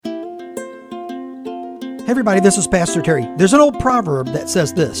Hey everybody, this is Pastor Terry. There's an old proverb that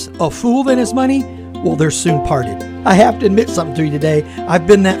says this: a fool and his money, well, they're soon parted. I have to admit something to you today. I've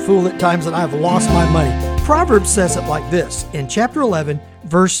been that fool at times and I've lost my money. Proverbs says it like this in chapter 11,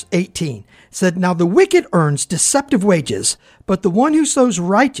 verse 18. It said, "Now the wicked earns deceptive wages, but the one who sows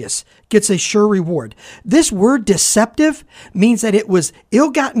righteous gets a sure reward." This word deceptive means that it was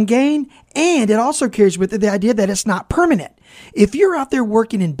ill-gotten gain, and it also carries with it the idea that it's not permanent. If you're out there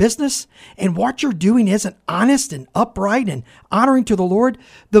working in business and what you're doing isn't honest and upright and honoring to the Lord,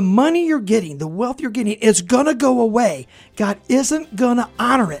 the money you're getting, the wealth you're getting is going to go away. God isn't going to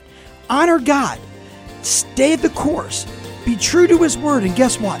honor it. Honor God. Stay the course. Be true to His word. And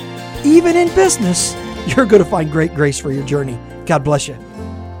guess what? Even in business, you're going to find great grace for your journey. God bless you.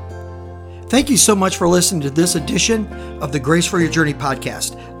 Thank you so much for listening to this edition of the Grace for Your Journey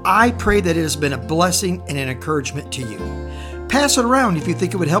podcast. I pray that it has been a blessing and an encouragement to you. Pass it around if you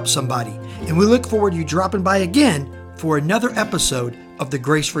think it would help somebody. And we look forward to you dropping by again for another episode of the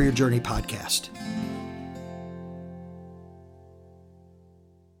Grace for Your Journey podcast.